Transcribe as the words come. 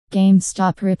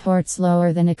GameStop reports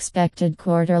lower than expected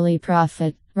quarterly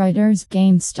profit. Reuters.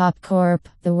 GameStop Corp.,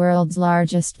 the world's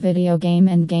largest video game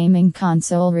and gaming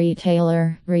console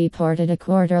retailer, reported a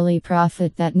quarterly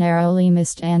profit that narrowly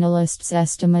missed analysts'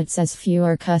 estimates as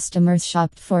fewer customers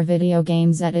shopped for video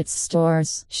games at its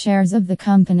stores. Shares of the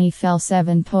company fell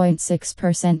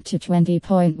 7.6% to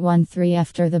 20.13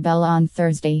 after the bell on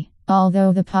Thursday.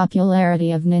 Although the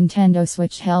popularity of Nintendo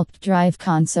Switch helped drive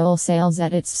console sales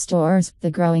at its stores, the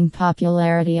growing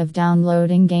popularity of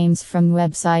downloading games from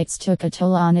websites took a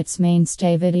toll on its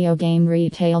mainstay video game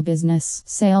retail business.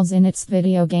 Sales in its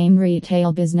video game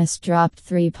retail business dropped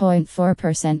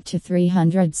 3.4% to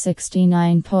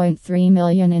 $369.3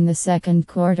 million in the second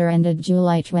quarter ended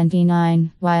July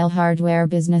 29, while hardware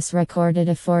business recorded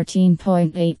a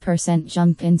 14.8%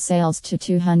 jump in sales to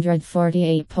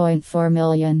 $248.4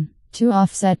 million. To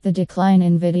offset the decline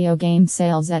in video game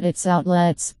sales at its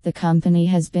outlets, the company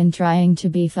has been trying to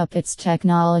beef up its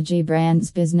technology brands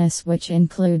business, which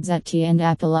includes AT and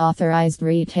Apple authorized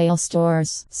retail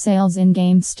stores. Sales in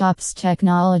GameStop's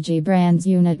technology brands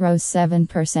unit rose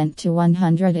 7% to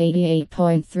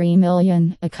 $188.3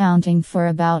 million, accounting for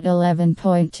about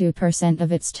 11.2%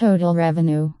 of its total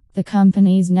revenue. The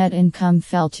company's net income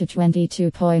fell to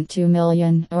 $22.2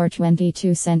 million, or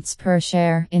 22 cents per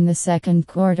share, in the second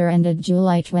quarter ended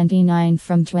July 29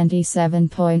 from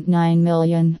 $27.9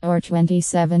 million, or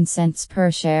 27 cents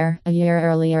per share, a year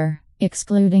earlier.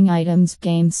 Excluding items,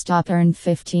 GameStop earned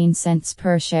 15 cents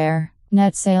per share.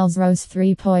 Net sales rose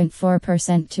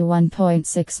 3.4% to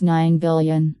 $1.69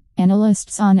 billion.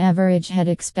 Analysts on average had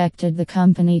expected the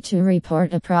company to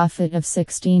report a profit of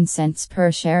 16 cents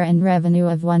per share and revenue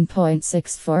of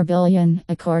 $1.64 billion,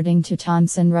 according to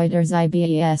Thomson Reuters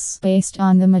IBS. Based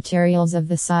on the materials of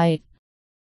the site,